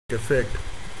effect,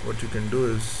 what you can do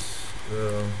is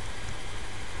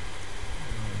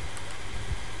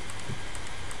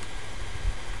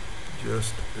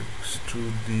just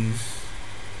extrude these.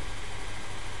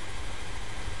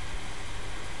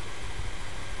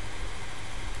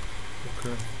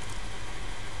 Okay,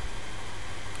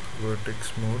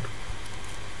 vertex mode,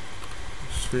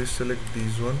 face select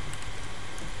these one,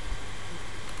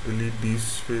 delete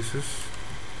these faces,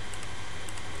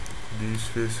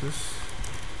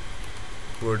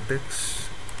 vertex,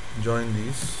 join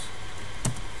these,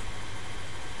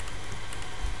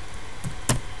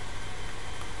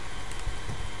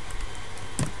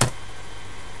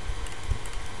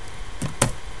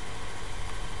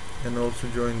 and also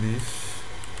join these.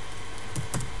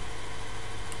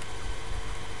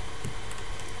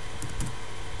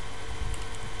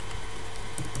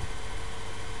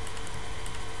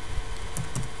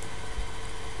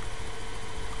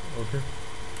 Okay,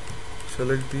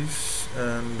 select these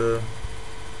and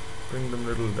bring them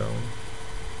little down.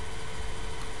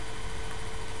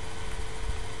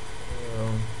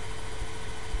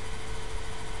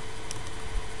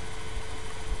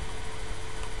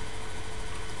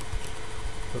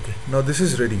 Okay, now this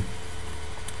is ready.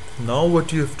 Now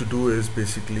what you have to do is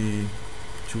basically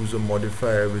choose a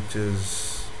modifier which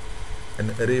is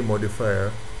an array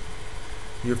modifier.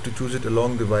 You have to choose it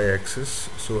along the y-axis.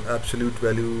 So absolute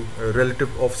value,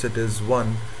 relative offset is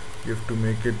 1. You have to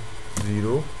make it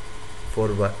 0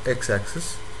 for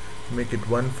x-axis, make it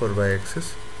 1 for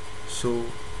y-axis. So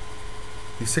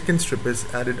the second strip is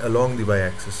added along the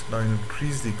y-axis. Now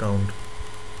increase the count.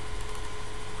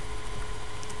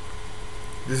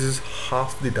 This is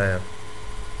half the tire.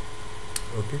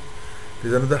 Okay,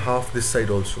 there's another half this side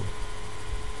also.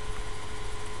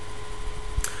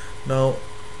 Now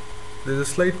there's a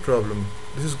slight problem.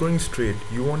 This is going straight,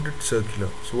 you want it circular.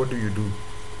 So what do?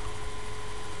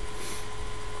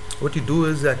 What you do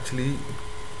is actually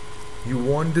you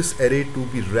want this array to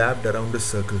be wrapped around a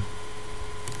circle.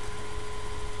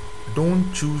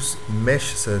 Don't choose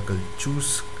mesh circle,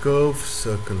 choose curve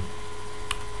circle.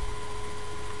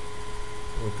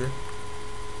 Okay,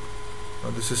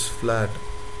 now this is flat,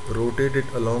 rotate it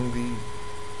along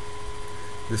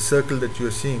the circle that you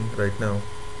are seeing right now.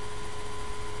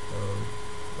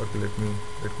 Okay, let me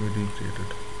recreate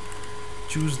it.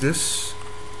 Choose this.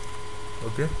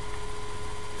 Okay,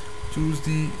 choose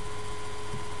the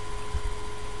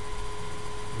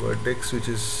vertex which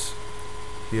is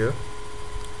here,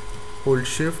 hold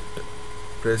shift,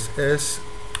 press S,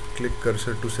 click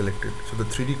cursor to select it. So the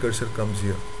 3D cursor comes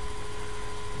here.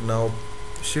 Now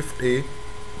shift A,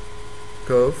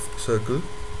 curve circle.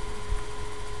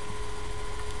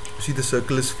 See, the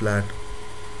circle is flat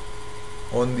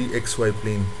on the XY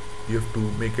plane. You have to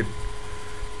make it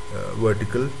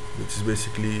vertical, which is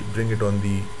basically bring it on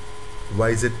the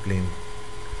YZ plane.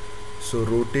 So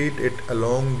rotate it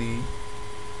along the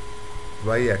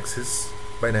Y axis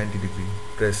by 90 degree.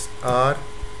 Press R,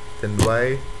 then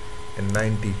Y and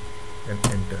 90 and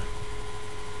enter.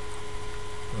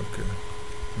 Okay,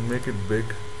 make it big.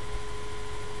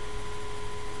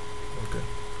 Okay,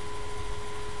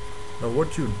 now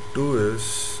what you do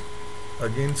is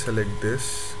again select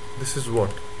this. This is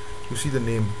what you see, the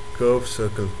name curve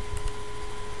circle.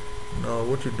 Now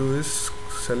what you do is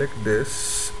select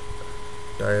this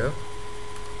tire,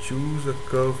 choose a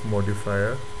curve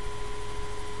modifier.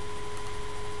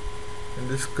 In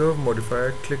this curve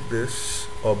modifier, click this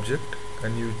object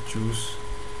and you choose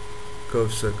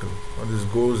curve circle. Now this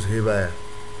goes haywire.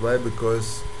 Why?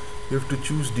 Because you have to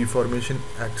choose deformation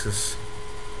axis.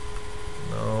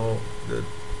 Now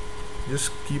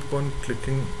just keep on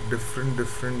clicking different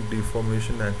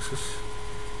deformation axis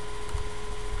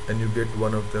and you get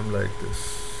one of them like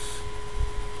this.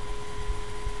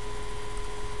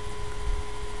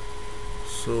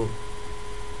 So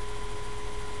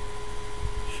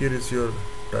here is your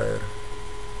tire.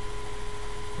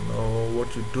 Now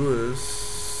what you do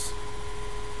is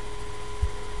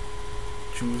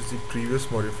choose the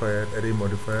previous modifier, array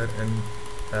modifier, and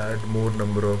add more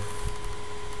number of.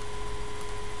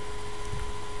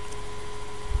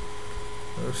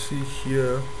 Now see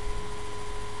here,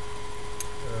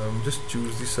 just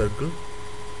choose the circle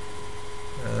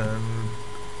and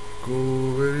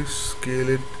go very scale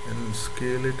it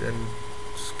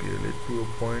to a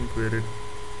point where it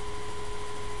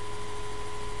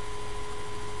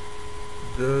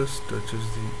just touches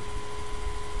the.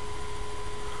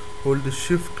 Hold the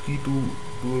shift key to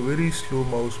do a very slow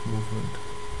mouse movement.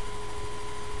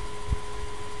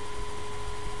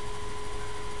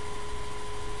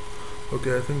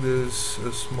 Okay, I think there is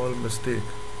a small mistake.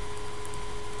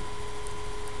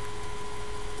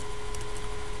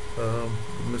 The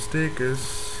mistake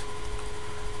is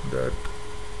that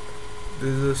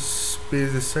there's a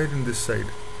space this side and this side.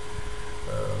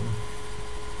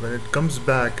 When it comes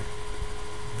back,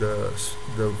 the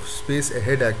space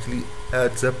ahead actually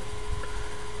adds up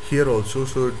here also,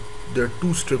 so there are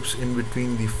two strips in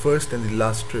between the first and the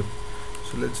last strip.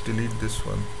 So let's delete this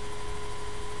one.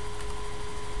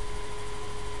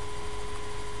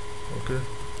 Okay,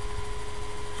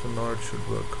 so now it should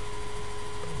work.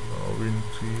 Now we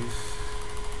increase,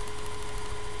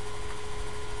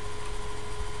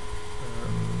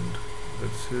 and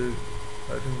let's say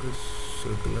I think this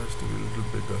circle has to be a little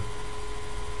bigger.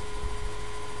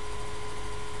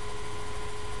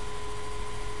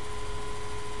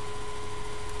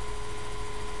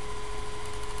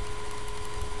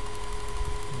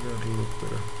 That'll look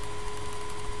better.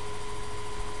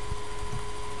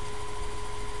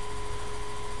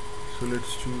 So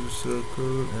let's choose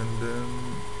circle and then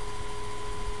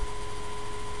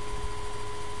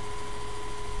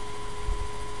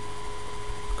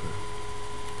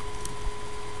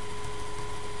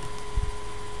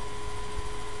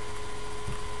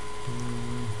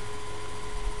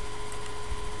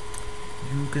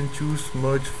you can choose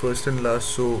merge first and last,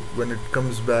 so when it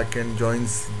comes back and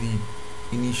joins the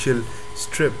initial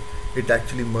strip, it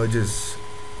actually merges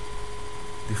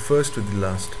the first with the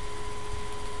last.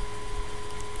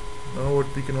 Now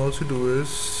what we can also do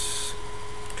is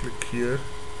click here,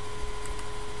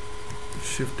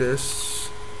 Shift S,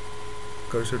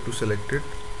 cursor to selected,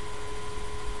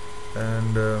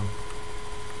 and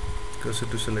cursor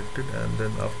to selected, and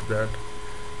then after that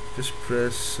just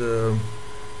press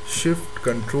Shift,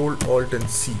 Control, Alt and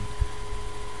C,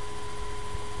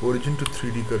 origin to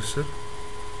 3D cursor,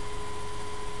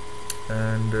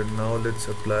 and now let's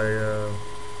apply a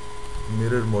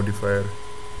mirror modifier.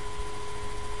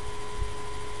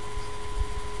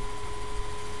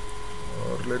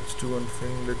 Or let's do one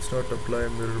thing, let's not apply a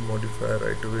mirror modifier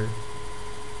right away.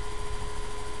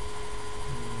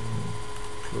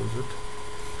 Close it.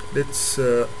 Let's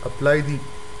apply the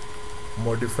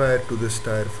modifier to this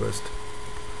tire first.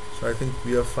 So I think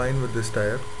we are fine with this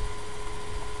tire,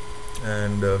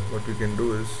 and what we can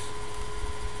do is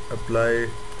apply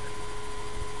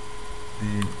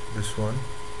this one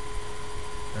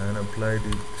and apply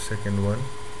the second one.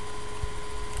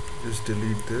 Just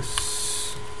delete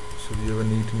this, so we have a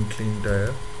neat and clean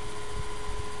tire.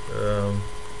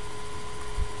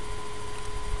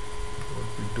 What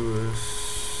we do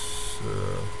is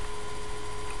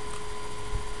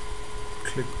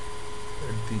click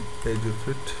at the edge of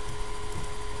it,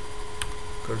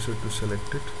 cursor to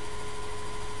select it,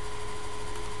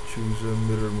 choose a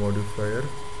mirror modifier.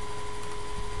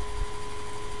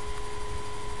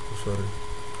 Sorry,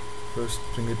 first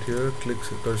bring it here, click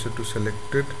cursor to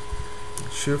selected,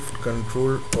 Shift,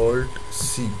 Control, Alt,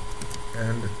 C,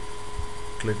 and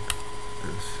click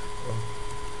this. Oh,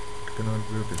 it cannot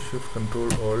be. Okay, Shift,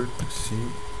 Control, Alt, C,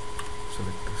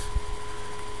 select this.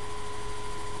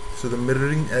 So the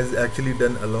mirroring is actually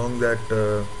done along that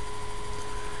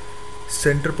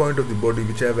center point of the body,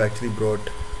 which I have actually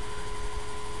brought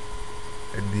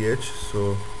at the edge.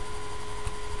 So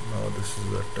now this is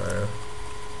the tire.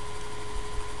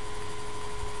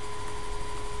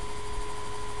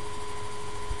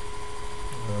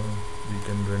 We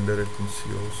can render it and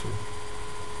see also.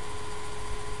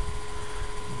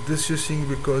 This you're seeing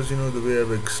because the way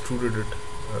I've extruded it.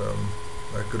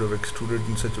 I could have extruded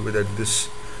in such a way that this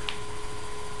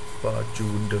part you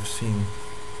wouldn't have seen,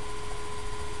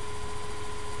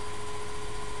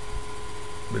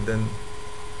 but then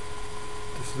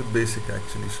this is the basic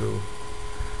actually. So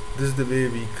this is the way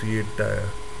we create tire.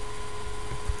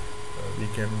 We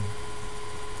can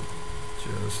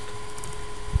just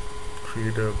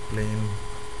create a plane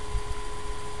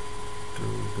to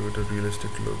give it a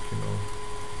realistic look,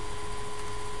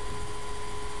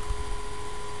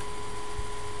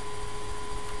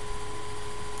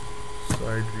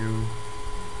 Side view,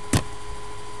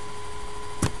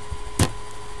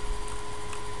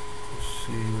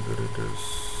 see whether it is.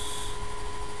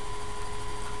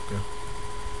 Okay.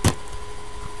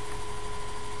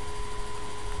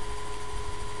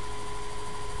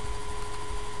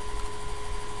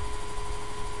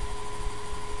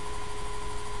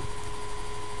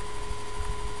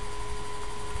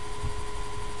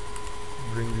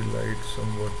 Bring the light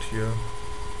somewhat here.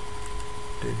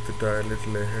 Take the tire a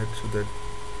little ahead so that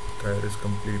tire is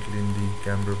completely in the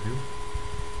camera view,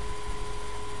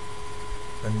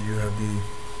 and you have the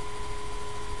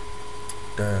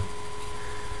tire.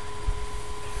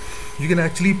 You can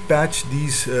actually patch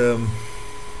these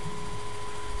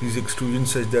these extrusions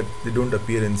such that they don't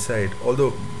appear inside,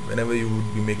 although whenever you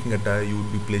would be making a tire you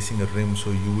would be placing a rim, so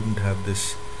you wouldn't have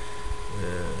this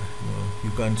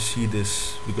you can't see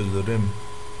this because of the rim.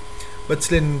 But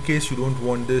still, in case you don't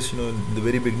want this, in the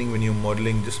very beginning when you're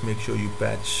modeling, just make sure you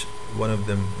patch one of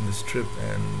them in the strip,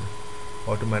 and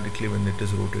automatically when it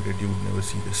is rotated you would never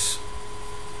see this.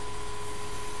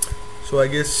 So I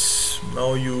guess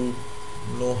now you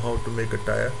know how to make a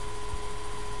tire.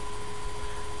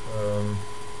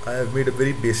 I have made a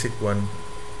very basic one.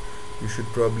 You should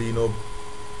probably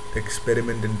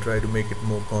experiment and try to make it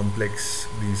more complex,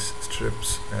 these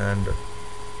strips, and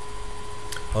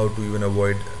how to even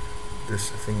avoid this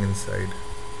thing inside.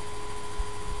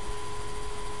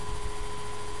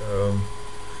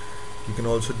 You can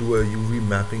also do a UV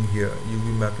mapping here.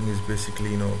 UV mapping is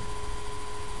basically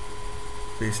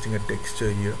pasting a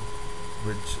texture here,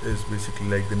 which is basically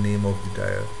like the name of the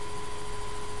tire,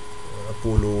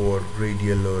 Apollo or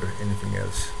Radial or anything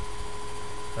else.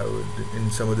 I would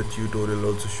in some of the tutorial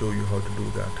also show you how to do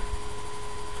that.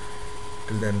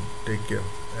 Till then, take care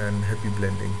and happy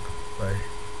blending. Bye.